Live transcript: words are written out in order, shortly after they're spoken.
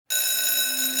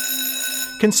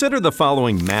Consider the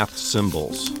following math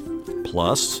symbols: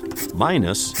 plus,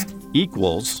 minus,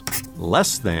 equals,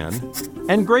 less than,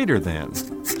 and greater than.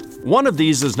 One of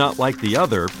these is not like the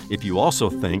other if you also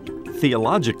think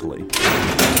theologically.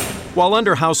 While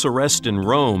under house arrest in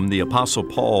Rome, the Apostle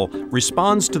Paul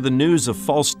responds to the news of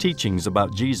false teachings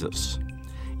about Jesus.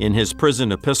 In his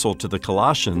prison epistle to the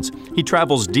Colossians, he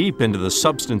travels deep into the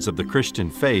substance of the Christian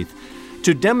faith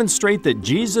to demonstrate that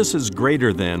Jesus is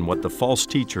greater than what the false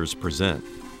teachers present,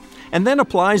 and then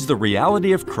applies the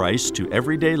reality of Christ to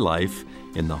everyday life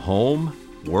in the home,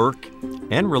 work,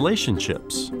 and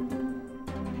relationships.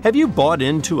 Have you bought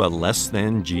into a less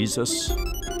than Jesus?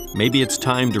 Maybe it's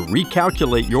time to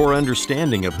recalculate your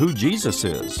understanding of who Jesus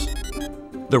is.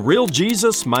 The real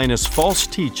Jesus minus false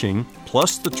teaching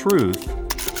plus the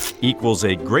truth equals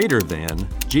a greater than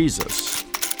Jesus.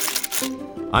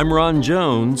 I'm Ron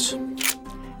Jones,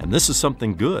 and this is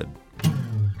Something Good.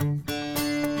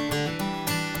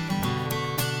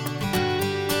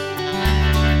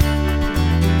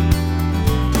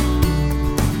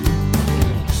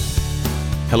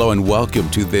 Hello and welcome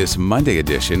to this Monday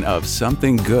edition of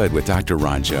Something Good with Dr.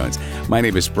 Ron Jones. My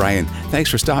name is Brian. Thanks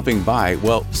for stopping by.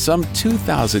 Well, some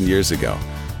 2,000 years ago,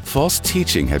 false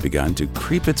teaching had begun to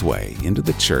creep its way into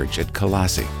the church at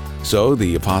Colossae. So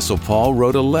the Apostle Paul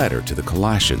wrote a letter to the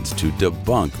Colossians to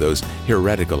debunk those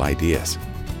heretical ideas.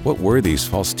 What were these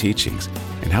false teachings,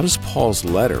 and how does Paul's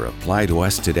letter apply to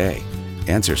us today?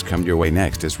 Answers come your way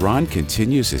next as Ron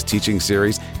continues his teaching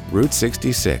series, Route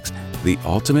 66, the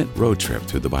ultimate road trip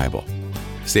through the Bible.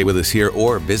 Stay with us here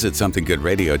or visit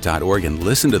somethinggoodradio.org and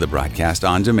listen to the broadcast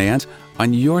on demand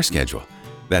on your schedule.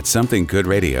 That's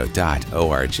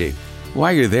somethinggoodradio.org.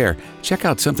 While you're there, check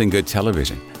out Something Good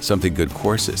Television, Something Good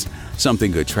Courses,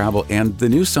 Something Good Travel, and the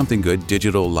new Something Good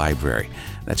Digital Library.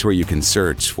 That's where you can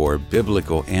search for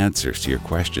biblical answers to your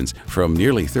questions from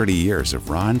nearly 30 years of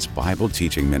Ron's Bible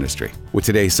teaching ministry. With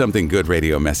today's Something Good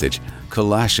radio message,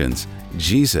 Colossians,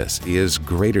 Jesus is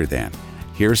greater than.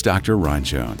 Here's Dr. Ron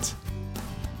Jones.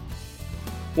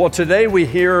 Well, today we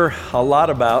hear a lot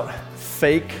about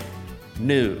fake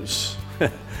news.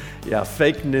 Yeah,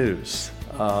 fake news.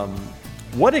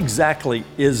 What exactly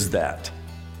is that?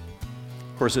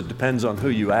 Of course, it depends on who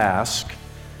you ask.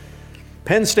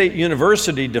 Penn State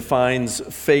University defines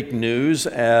fake news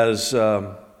as,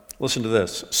 listen to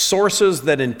this, sources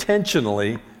that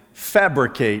intentionally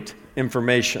fabricate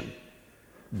information,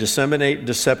 disseminate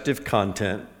deceptive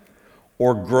content,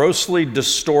 or grossly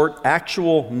distort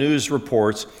actual news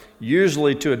reports,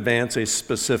 usually to advance a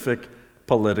specific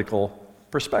political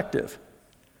perspective.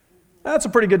 That's a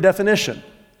pretty good definition,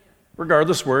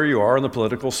 regardless where you are on the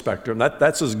political spectrum.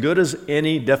 That's as good as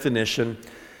any definition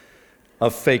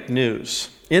of fake news.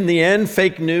 In the end,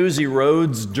 fake news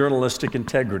erodes journalistic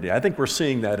integrity. I think we're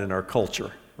seeing that in our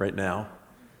culture right now.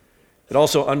 It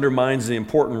also undermines the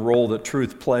important role that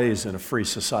truth plays in a free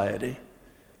society,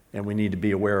 and we need to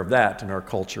be aware of that in our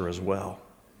culture as well.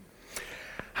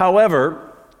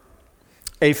 However,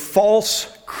 a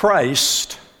false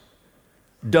Christ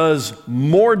does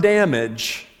more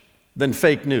damage than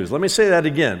fake news. Let me say that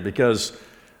again, because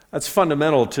that's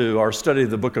fundamental to our study of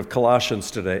the book of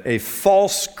Colossians today. A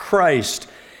false Christ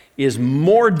is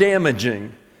more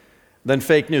damaging than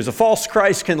fake news. A false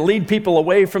Christ can lead people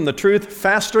away from the truth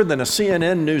faster than a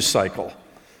CNN news cycle,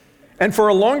 and for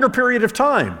a longer period of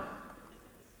time,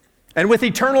 and with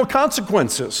eternal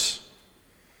consequences.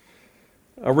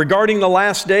 Regarding the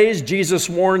last days, Jesus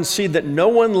warns, "See that no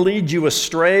one leads you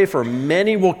astray, for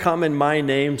many will come in my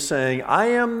name, saying, 'I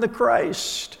am the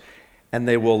Christ,' and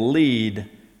they will lead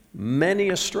many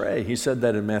astray." He said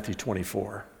that in Matthew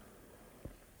 24.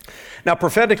 Now,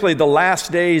 prophetically, the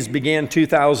last days began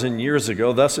 2,000 years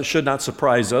ago. Thus, it should not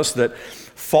surprise us that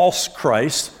false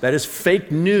Christ, that is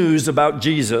fake news about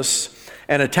Jesus,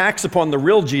 and attacks upon the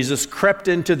real Jesus crept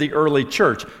into the early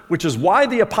church, which is why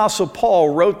the Apostle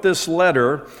Paul wrote this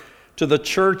letter to the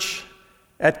church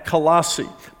at Colossae.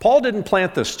 Paul didn't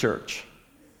plant this church.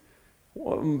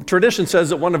 Tradition says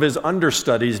that one of his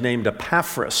understudies named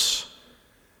Epaphras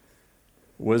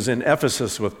was in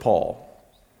Ephesus with Paul.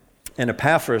 And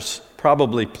Epaphras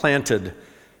probably planted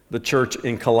the church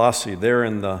in Colossae, there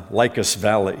in the Lycus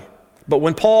Valley. But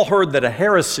when Paul heard that a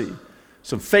heresy,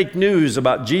 some fake news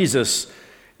about Jesus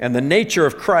and the nature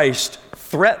of Christ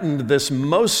threatened this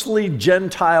mostly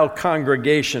Gentile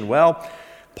congregation, well,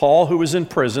 Paul, who was in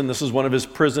prison, this is one of his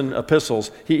prison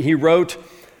epistles, he wrote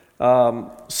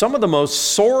some of the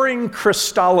most soaring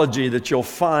Christology that you'll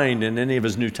find in any of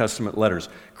his New Testament letters.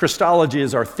 Christology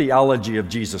is our theology of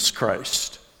Jesus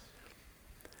Christ.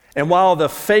 And while the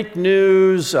fake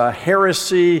news,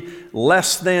 heresy,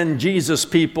 less than Jesus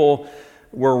people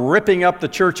were ripping up the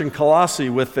church in Colossae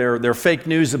with their fake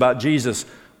news about Jesus,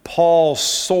 Paul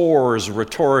soars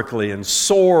rhetorically and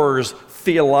soars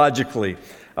theologically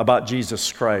about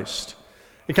Jesus Christ.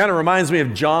 It kind of reminds me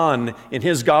of John in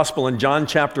his gospel in John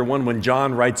chapter 1 when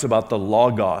John writes about the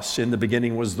Logos. In the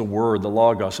beginning was the Word, the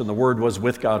Logos, and the Word was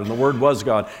with God, and the Word was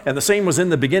God. And the same was in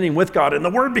the beginning with God, and the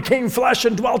Word became flesh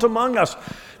and dwelt among us.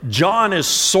 John is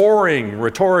soaring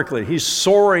rhetorically. He's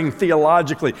soaring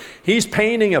theologically. He's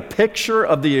painting a picture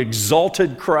of the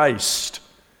exalted Christ.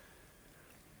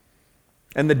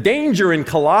 And the danger in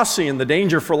Colossae and the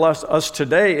danger for us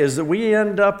today is that we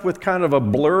end up with kind of a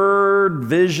blurred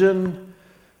vision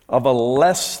of a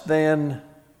less than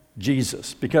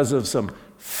Jesus because of some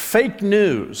fake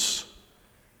news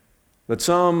that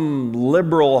some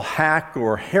liberal hack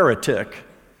or heretic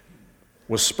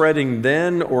was spreading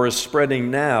then or is spreading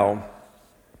now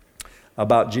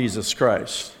about Jesus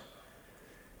Christ.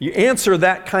 You answer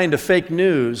that kind of fake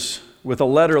news with a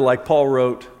letter like Paul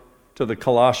wrote to the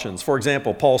Colossians. For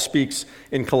example, Paul speaks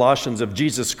in Colossians of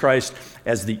Jesus Christ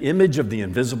as the image of the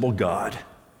invisible God.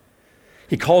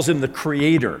 He calls him the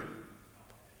creator,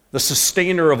 the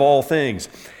sustainer of all things.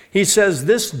 He says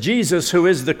this Jesus, who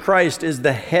is the Christ, is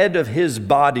the head of his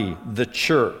body, the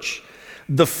church,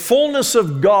 the fullness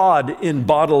of God in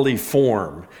bodily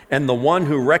form, and the one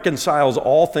who reconciles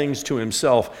all things to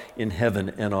himself in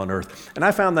heaven and on earth. And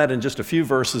I found that in just a few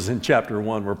verses in chapter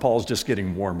 1 where Paul's just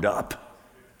getting warmed up.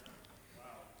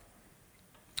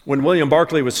 When William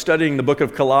Barclay was studying the book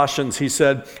of Colossians, he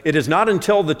said, "It is not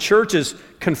until the church is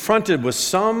confronted with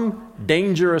some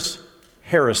dangerous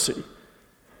heresy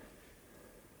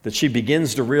that she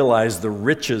begins to realize the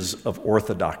riches of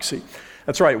orthodoxy."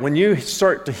 That's right. When you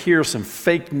start to hear some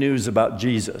fake news about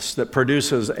Jesus that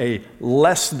produces a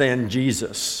less than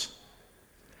Jesus,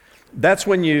 that's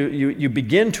when you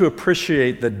begin to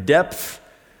appreciate the depth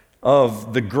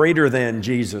of the greater than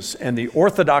Jesus and the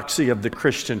orthodoxy of the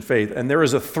Christian faith. And there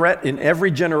is a threat in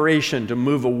every generation to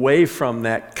move away from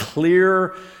that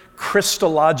clear,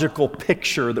 Christological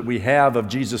picture that we have of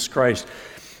Jesus Christ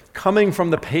coming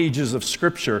from the pages of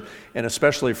Scripture and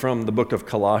especially from the book of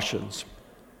Colossians.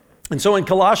 And so in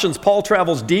Colossians, Paul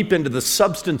travels deep into the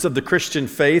substance of the Christian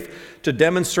faith to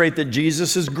demonstrate that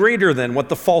Jesus is greater than what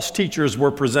the false teachers were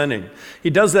presenting. He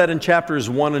does that in chapters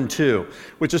 1 and 2,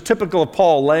 which is typical of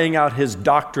Paul laying out his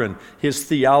doctrine, his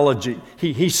theology.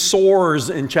 He soars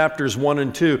in chapters 1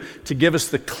 and 2 to give us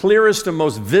the clearest and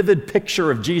most vivid picture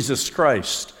of Jesus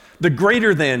Christ, the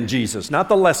greater than Jesus, not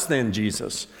the less than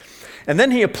Jesus. And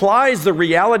then he applies the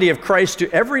reality of Christ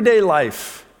to everyday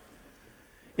life,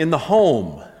 in the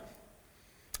home,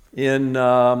 in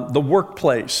the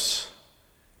workplace,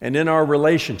 and in our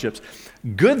relationships.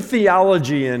 Good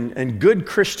theology and good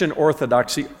Christian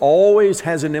orthodoxy always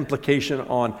has an implication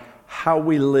on how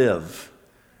we live.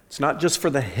 It's not just for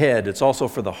the head, it's also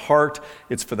for the heart,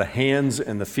 it's for the hands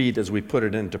and the feet as we put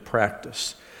it into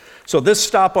practice. So this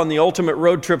stop on the ultimate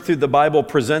road trip through the Bible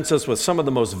presents us with some of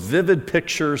the most vivid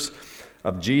pictures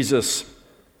of Jesus,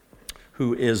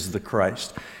 who is the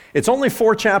Christ. It's only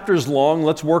 4 chapters long.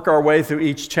 Let's work our way through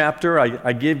each chapter.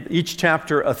 I give each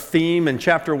chapter a theme, and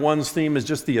chapter 1's theme is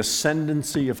just the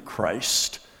ascendancy of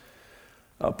Christ.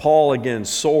 Paul again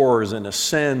soars and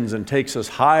ascends and takes us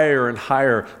higher and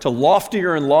higher to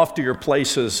loftier and loftier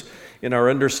places in our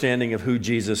understanding of who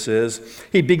Jesus is.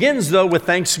 He begins, though, with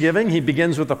thanksgiving. He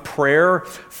begins with a prayer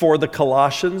for the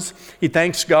Colossians. He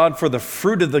thanks God for the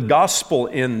fruit of the gospel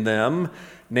in them,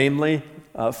 namely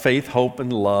faith, hope,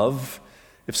 and love.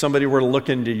 If somebody were to look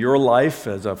into your life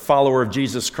as a follower of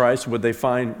Jesus Christ, would they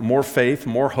find more faith,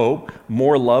 more hope,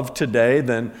 more love today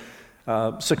than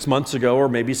 6 months ago or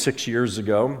maybe 6 years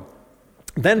ago?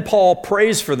 Then Paul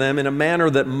prays for them in a manner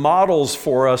that models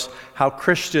for us how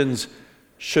Christians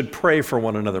should pray for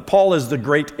one another. Paul is the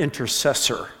great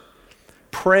intercessor,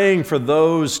 praying for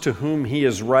those to whom he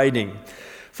is writing.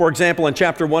 For example, in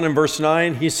chapter 1 and verse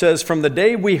 9, he says, "From the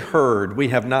day we heard, we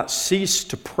have not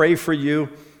ceased to pray for you,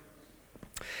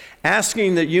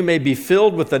 asking that you may be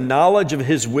filled with the knowledge of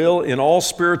his will in all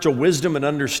spiritual wisdom and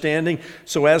understanding,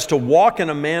 so as to walk in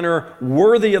a manner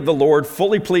worthy of the Lord,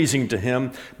 fully pleasing to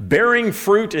him, bearing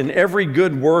fruit in every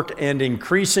good work and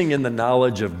increasing in the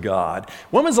knowledge of God."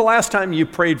 When was the last time you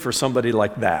prayed for somebody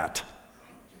like that?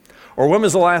 Or when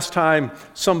was the last time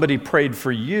somebody prayed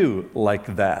for you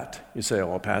like that? You say,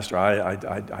 "Oh, Pastor,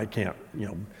 I can't,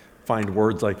 find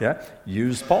words like that."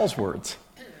 Use Paul's words.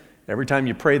 Every time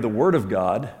you pray the word of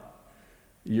God,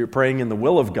 you're praying in the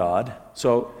will of God.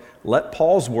 So let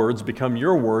Paul's words become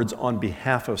your words on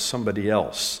behalf of somebody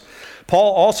else.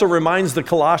 Paul also reminds the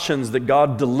Colossians that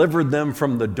God delivered them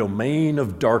from the domain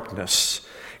of darkness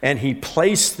and he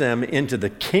placed them into the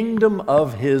kingdom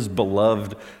of his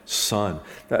beloved Son.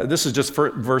 This is just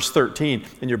verse 13,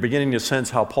 and you're beginning to sense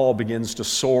how Paul begins to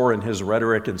soar in his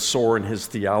rhetoric and soar in his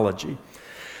theology.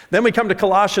 Then we come to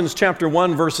Colossians chapter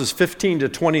 1, verses 15 to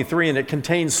 23, and it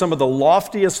contains some of the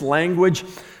loftiest language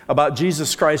about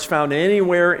Jesus Christ found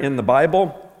anywhere in the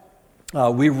Bible.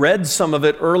 We read some of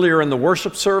it earlier in the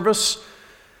worship service,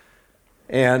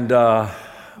 and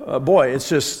boy, it's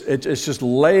just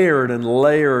layered and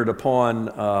layered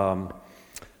upon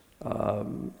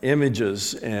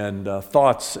images and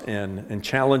thoughts and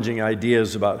challenging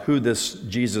ideas about who this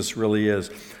Jesus really is.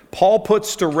 Paul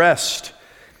puts to rest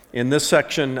in this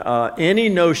section any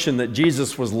notion that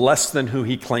Jesus was less than who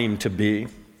he claimed to be.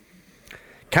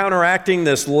 Counteracting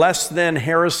this less than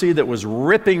heresy that was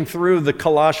ripping through the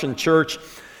Colossian church,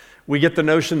 we get the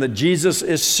notion that Jesus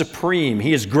is supreme.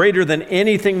 He is greater than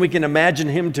anything we can imagine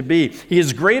him to be. He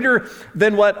is greater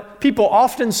than what people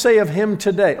often say of him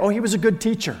today. Oh, he was a good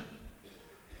teacher.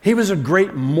 He was a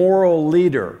great moral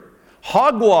leader.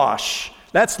 Hogwash.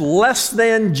 That's less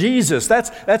than Jesus.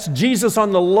 That's Jesus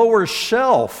on the lower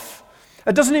shelf.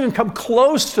 It doesn't even come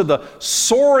close to the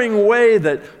soaring way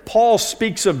that Paul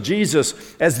speaks of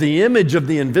Jesus as the image of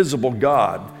the invisible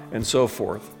God and so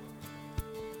forth.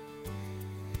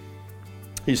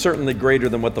 He's certainly greater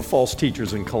than what the false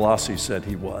teachers in Colossae said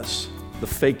he was, the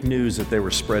fake news that they were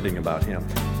spreading about him.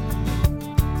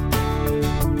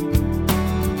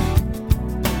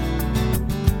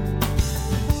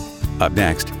 Up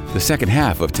next, the second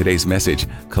half of today's message,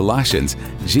 Colossians,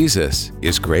 Jesus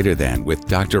is Greater Than, with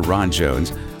Dr. Ron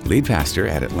Jones, lead pastor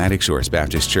at Atlantic Shores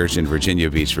Baptist Church in Virginia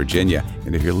Beach, Virginia.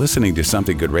 And if you're listening to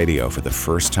Something Good Radio for the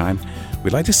first time,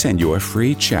 we'd like to send you a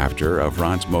free chapter of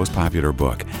Ron's most popular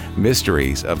book,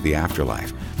 Mysteries of the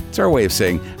Afterlife. It's our way of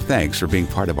saying thanks for being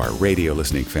part of our radio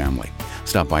listening family.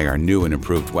 Stop by our new and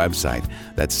improved website,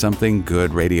 that's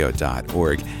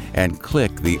somethinggoodradio.org, and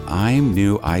click the I'm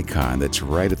New icon that's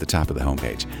right at the top of the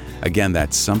homepage. Again,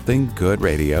 that's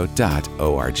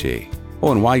somethinggoodradio.org.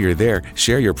 Oh, and while you're there,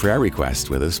 share your prayer requests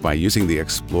with us by using the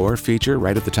Explore feature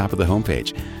right at the top of the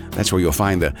homepage. That's where you'll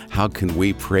find the How Can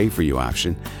We Pray For You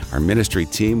option. Our ministry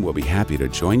team will be happy to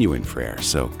join you in prayer,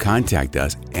 so contact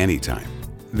us anytime.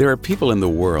 There are people in the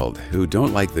world who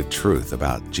don't like the truth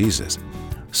about Jesus,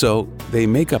 so they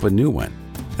make up a new one.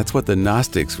 That's what the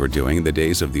Gnostics were doing in the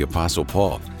days of the Apostle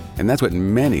Paul, and that's what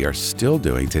many are still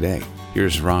doing today.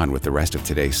 Here's Ron with the rest of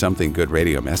today's Something Good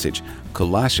Radio message,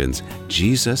 Colossians,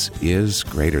 Jesus is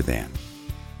Greater Than.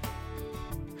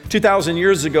 2,000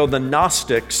 years ago, the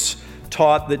Gnostics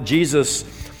taught that Jesus,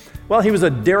 well, he was a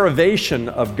derivation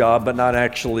of God, but not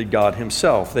actually God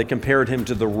himself. They compared him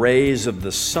to the rays of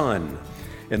the sun.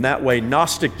 In that way,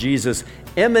 Gnostic Jesus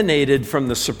emanated from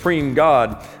the supreme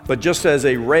God, but just as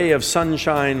a ray of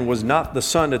sunshine was not the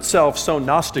sun itself, so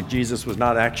Gnostic Jesus was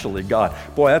not actually God.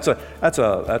 Boy, that's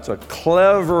a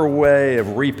clever way of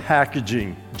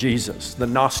repackaging Jesus, the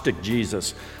Gnostic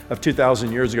Jesus of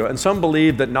 2,000 years ago. And some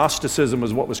believe that Gnosticism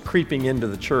was what was creeping into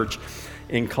the church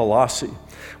in Colossae.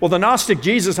 Well, the Gnostic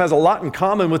Jesus has a lot in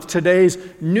common with today's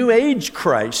New Age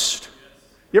Christ.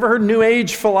 You ever heard New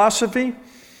Age philosophy?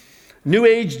 New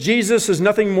Age Jesus is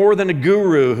nothing more than a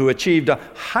guru who achieved a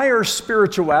higher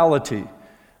spirituality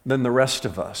than the rest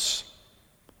of us.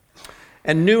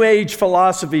 And New Age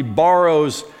philosophy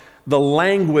borrows the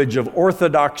language of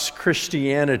Orthodox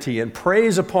Christianity and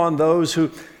preys upon those who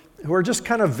are just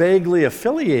kind of vaguely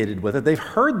affiliated with it. They've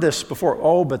heard this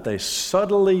before, but they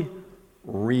subtly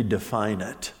redefine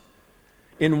it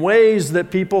in ways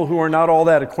that people who are not all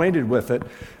that acquainted with it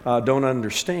don't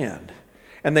understand.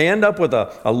 And they end up with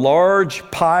a large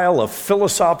pile of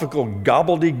philosophical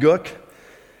gobbledygook.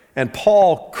 And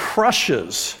Paul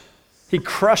crushes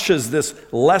this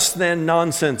less than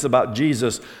nonsense about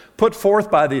Jesus put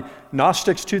forth by the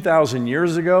Gnostics 2,000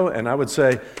 years ago, and I would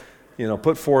say,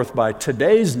 put forth by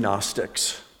today's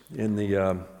Gnostics in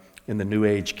the New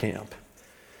Age camp.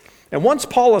 And once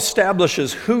Paul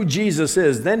establishes who Jesus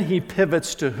is, then he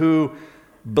pivots to who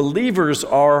believers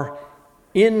are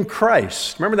in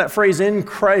Christ. Remember that phrase, in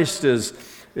Christ, is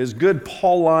good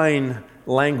Pauline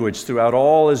language throughout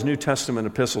all his New Testament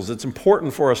epistles. It's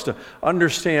important for us to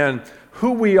understand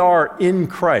who we are in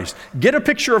Christ. Get a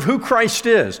picture of who Christ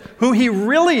is, who he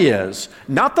really is,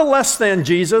 not the less than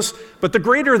Jesus, but the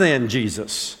greater than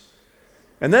Jesus.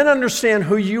 And then understand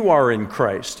who you are in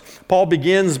Christ. Paul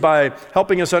begins by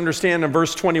helping us understand in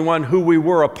verse 21 who we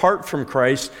were apart from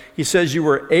Christ. He says you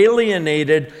were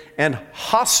alienated and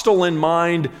hostile in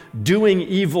mind, doing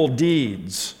evil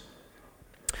deeds.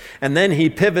 And then he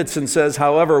pivots and says,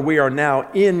 however, we are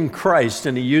now in Christ.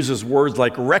 And he uses words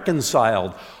like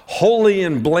reconciled, holy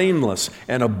and blameless,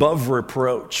 and above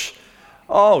reproach.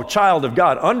 Oh, child of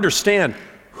God, understand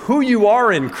who you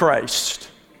are in Christ.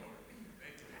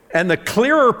 And the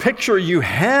clearer picture you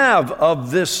have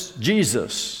of this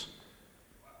Jesus,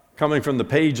 coming from the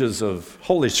pages of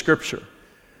Holy Scripture,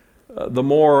 the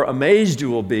more amazed you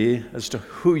will be as to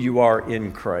who you are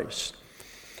in Christ.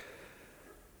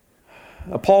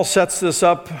 Paul sets this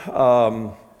up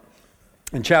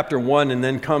in chapter 1 and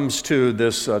then comes to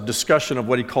this discussion of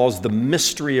what he calls the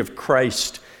mystery of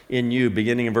Christ in you,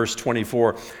 beginning in verse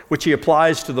 24, which he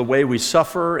applies to the way we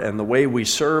suffer and the way we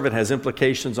serve. It has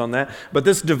implications on that. But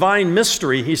this divine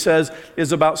mystery, he says,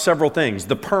 is about several things.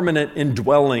 The permanent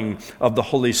indwelling of the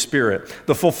Holy Spirit,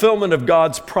 the fulfillment of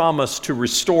God's promise to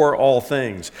restore all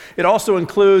things. It also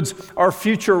includes our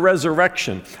future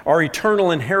resurrection, our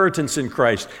eternal inheritance in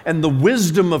Christ, and the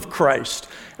wisdom of Christ.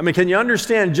 I mean, can you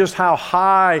understand just how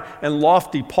high and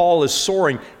lofty Paul is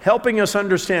soaring, helping us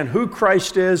understand who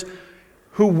Christ is,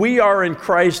 who we are in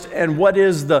Christ, and what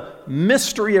is the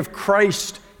mystery of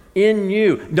Christ in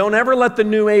you. Don't ever let the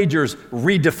New Agers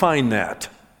redefine that.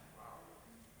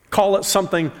 Call it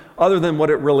something other than what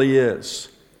it really is.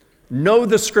 Know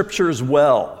the Scriptures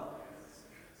well,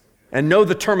 and know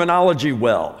the terminology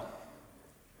well,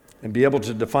 and be able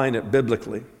to define it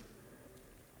biblically.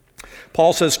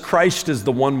 Paul says Christ is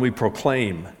the one we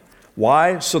proclaim.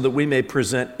 Why? So that we may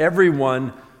present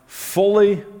everyone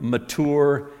fully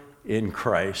mature in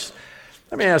Christ.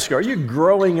 Let me ask you, are you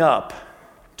growing up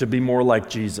to be more like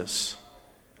Jesus?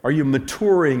 Are you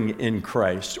maturing in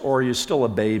Christ, or are you still a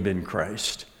babe in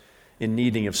Christ, in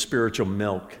needing of spiritual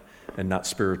milk and not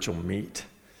spiritual meat?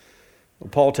 Well,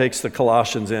 Paul takes the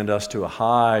Colossians and us to a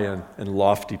high and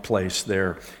lofty place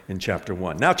there in chapter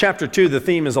 1. Now, chapter 2, the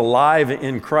theme is alive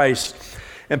in Christ.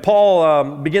 And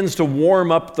Paul begins to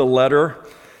warm up the letter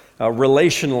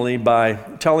relationally by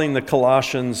telling the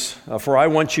Colossians, for I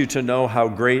want you to know how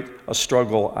great a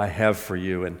struggle I have for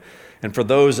you. And for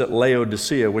those at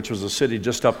Laodicea, which was a city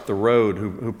just up the road,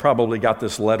 who probably got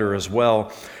this letter as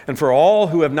well. And for all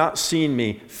who have not seen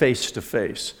me face to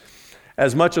face.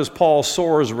 As much as Paul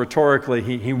soars rhetorically,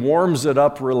 he warms it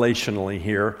up relationally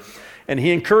here. And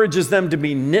he encourages them to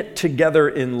be knit together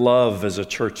in love as a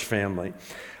church family.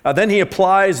 Then he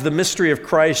applies the mystery of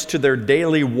Christ to their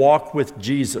daily walk with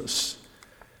Jesus.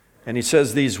 And he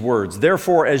says these words,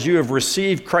 therefore, as you have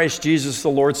received Christ Jesus the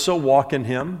Lord, so walk in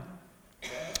him,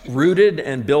 rooted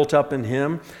and built up in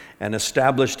him, and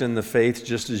established in the faith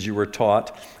just as you were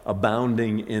taught,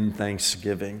 abounding in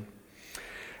thanksgiving.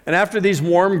 And after these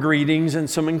warm greetings and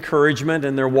some encouragement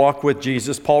in their walk with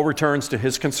Jesus, Paul returns to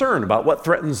his concern about what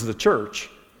threatens the church.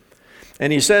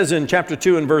 And he says in chapter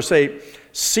 2 and verse 8,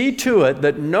 see to it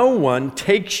that no one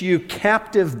takes you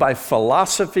captive by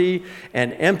philosophy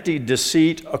and empty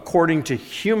deceit according to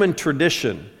human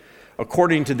tradition,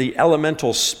 according to the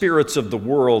elemental spirits of the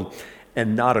world,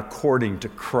 and not according to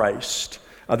Christ.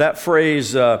 That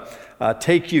phrase,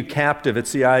 take you captive,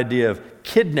 it's the idea of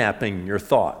kidnapping your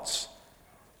thoughts.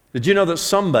 Did you know that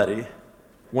somebody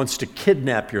wants to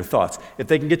kidnap your thoughts? If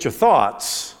they can get your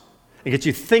thoughts and get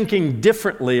you thinking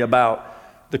differently about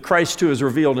the Christ who is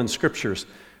revealed in Scriptures,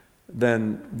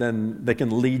 then they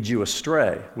can lead you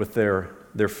astray with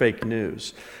their fake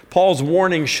news. Paul's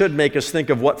warning should make us think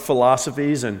of what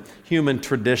philosophies and human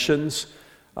traditions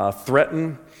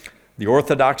threaten the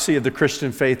orthodoxy of the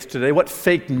Christian faith today. What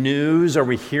fake news are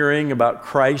we hearing about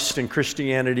Christ and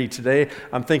Christianity today?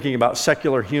 I'm thinking about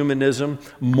secular humanism,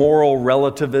 moral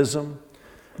relativism,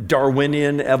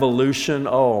 Darwinian evolution.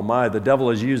 Oh my, the devil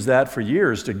has used that for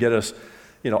years to get us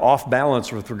off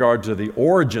balance with regard to the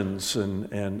origins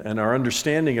and our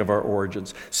understanding of our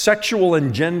origins. Sexual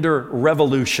and gender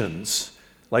revolutions,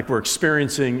 like we're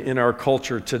experiencing in our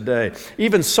culture today.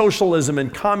 Even socialism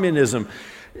and communism,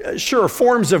 sure,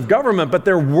 forms of government, but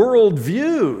they're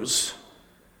worldviews.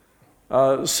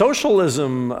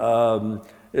 Socialism,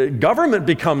 government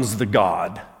becomes the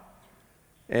God.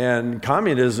 And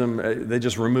communism, they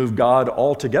just remove God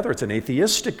altogether. It's an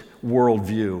atheistic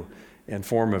worldview and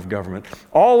form of government.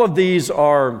 All of these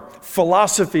are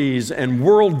philosophies and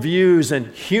worldviews and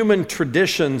human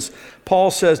traditions.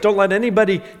 Paul says, don't let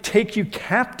anybody take you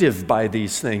captive by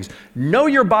these things. Know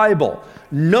your Bible.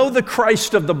 Know the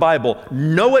Christ of the Bible.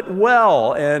 Know it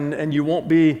well, and you won't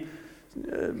be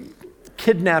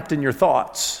kidnapped in your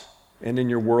thoughts and in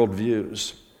your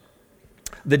worldviews.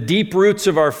 The deep roots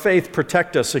of our faith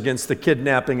protect us against the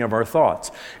kidnapping of our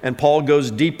thoughts. And Paul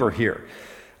goes deeper here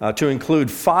to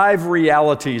include 5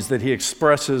 realities that he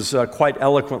expresses quite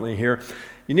eloquently here.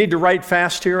 You need to write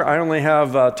fast here. I only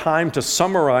have time to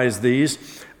summarize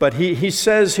these. But he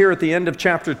says here at the end of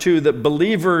chapter 2 that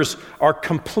believers are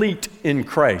complete in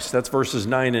Christ. That's verses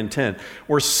 9 and 10.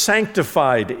 We're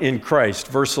sanctified in Christ,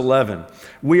 verse 11.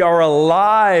 We are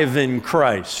alive in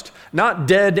Christ, not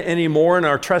dead anymore in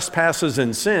our trespasses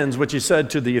and sins, which he said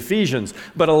to the Ephesians,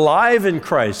 but alive in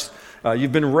Christ.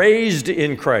 You've been raised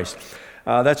in Christ.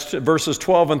 That's verses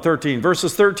 12 and 13.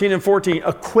 Verses 13 and 14,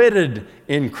 acquitted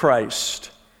in Christ.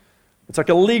 It's like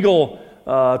a legal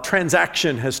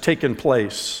transaction has taken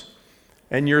place,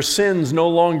 and your sins no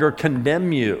longer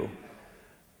condemn you,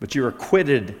 but you're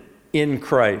acquitted in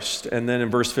Christ. And then in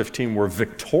verse 15, we're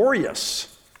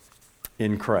victorious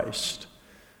in Christ.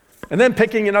 And then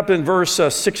picking it up in verse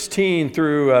 16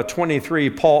 through 23,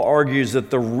 Paul argues that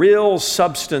the real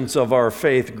substance of our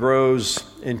faith grows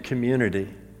in community.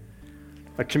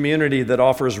 A community that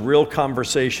offers real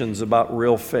conversations about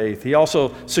real faith. He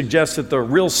also suggests that the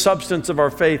real substance of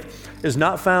our faith is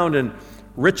not found in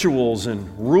rituals and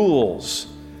rules,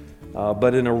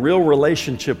 but in a real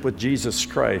relationship with Jesus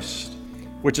Christ,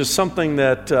 which is something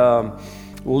that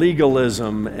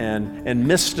legalism and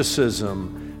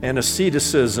mysticism and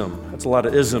asceticism, that's a lot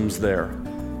of isms there,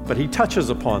 but he touches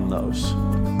upon those.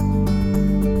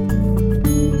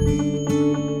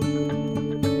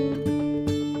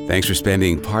 Thanks for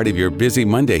spending part of your busy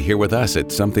Monday here with us at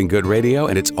Something Good Radio,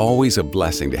 and it's always a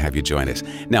blessing to have you join us.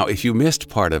 Now, if you missed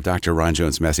part of Dr. Ron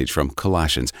Jones' message from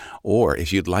Colossians, or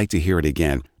if you'd like to hear it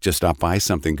again, just stop by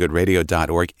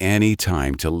somethinggoodradio.org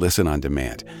anytime to listen on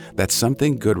demand. That's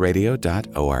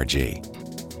somethinggoodradio.org.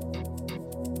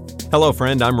 Hello,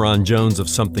 friend. I'm Ron Jones of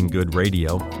Something Good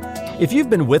Radio. If you've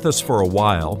been with us for a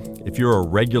while, if you're a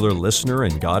regular listener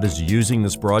and God is using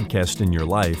this broadcast in your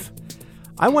life,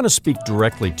 I want to speak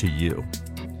directly to you.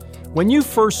 When you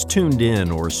first tuned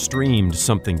in or streamed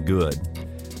Something Good,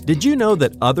 did you know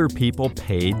that other people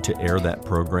paid to air that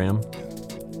program?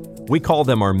 We call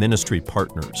them our ministry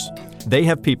partners. They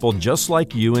have people just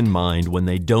like you in mind when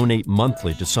they donate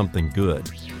monthly to Something Good,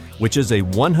 which is a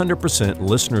 100%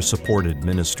 listener-supported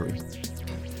ministry.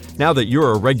 Now that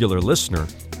you're a regular listener,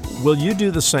 will you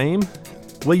do the same?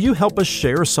 Will you help us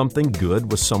share something good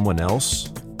with someone else?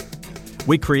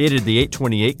 We created the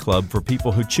 828 Club for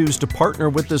people who choose to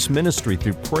partner with this ministry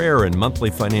through prayer and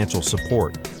monthly financial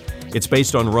support. It's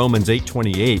based on Romans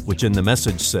 8:28, which in the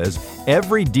message says,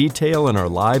 every detail in our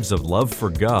lives of love for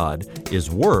God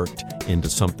is worked into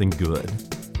something good.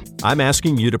 I'm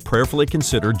asking you to prayerfully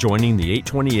consider joining the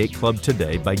 828 Club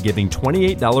today by giving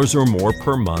 $28 or more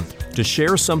per month to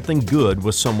share something good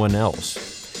with someone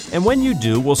else. And when you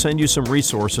do, we'll send you some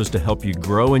resources to help you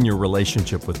grow in your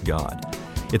relationship with God.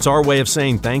 It's our way of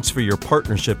saying thanks for your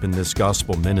partnership in this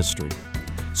gospel ministry.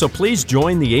 So please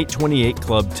join the 828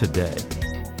 Club today.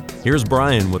 Here's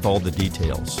Brian with all the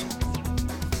details.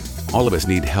 All of us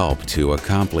need help to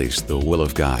accomplish the will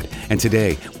of God. And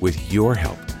today, with your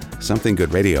help, Something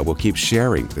Good Radio will keep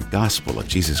sharing the gospel of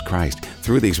Jesus Christ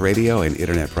through these radio and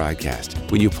internet broadcasts.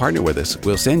 When you partner with us,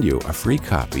 we'll send you a free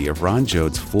copy of Ron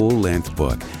Jones' full-length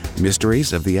book,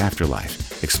 Mysteries of the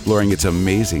Afterlife, exploring its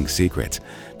amazing secrets.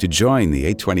 To join the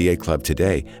 828 Club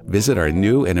today, visit our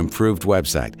new and improved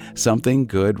website,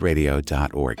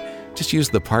 somethinggoodradio.org. Just use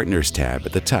the Partners tab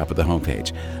at the top of the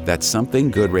homepage. That's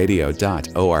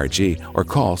somethinggoodradio.org or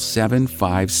call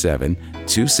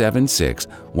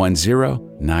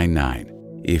 757-276-1099.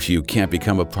 If you can't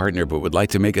become a partner but would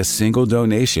like to make a single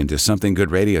donation to Something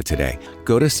Good Radio today,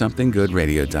 go to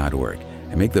somethinggoodradio.org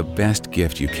and make the best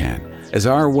gift you can. As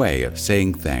our way of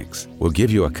saying thanks, we'll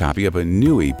give you a copy of a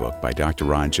new ebook by Dr.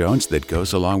 Ron Jones that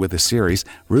goes along with the series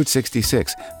Route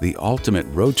 66, the ultimate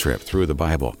road trip through the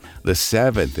Bible. The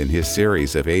seventh in his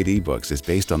series of 8 ebooks is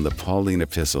based on the Pauline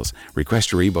epistles.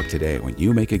 Request your ebook today when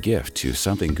you make a gift to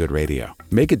Something Good Radio.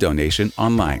 Make a donation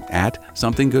online at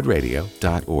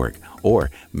somethinggoodradio.org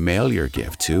or mail your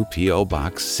gift to P.O.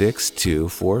 Box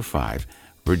 6245,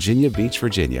 Virginia Beach,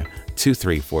 Virginia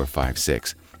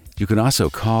 23456. You can also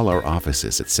call our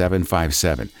offices at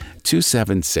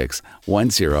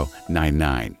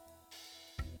 757-276-1099.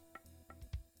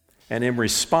 And in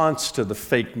response to the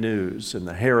fake news and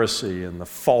the heresy and the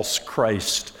false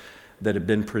Christ that had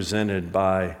been presented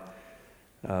by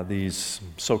these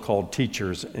so-called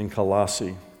teachers in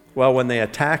Colossae, well, when they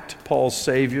attacked Paul's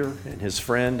Savior and his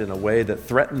friend in a way that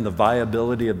threatened the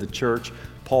viability of the church,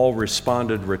 Paul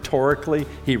responded rhetorically,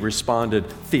 he responded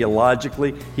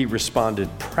theologically, he responded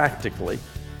practically.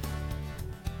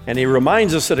 And he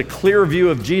reminds us that a clear view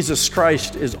of Jesus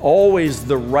Christ is always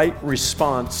the right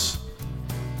response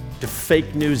to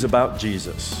fake news about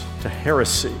Jesus, to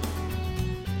heresy.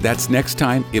 That's next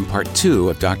time in part 2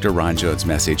 of Dr. Ron Jones'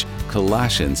 message,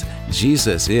 Colossians,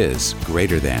 Jesus is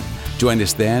greater than. Join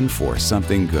us then for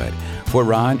Something Good. For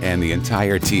Ron and the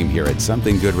entire team here at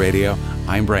Something Good Radio,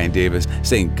 I'm Brian Davis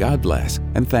saying God bless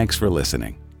and thanks for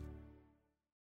listening.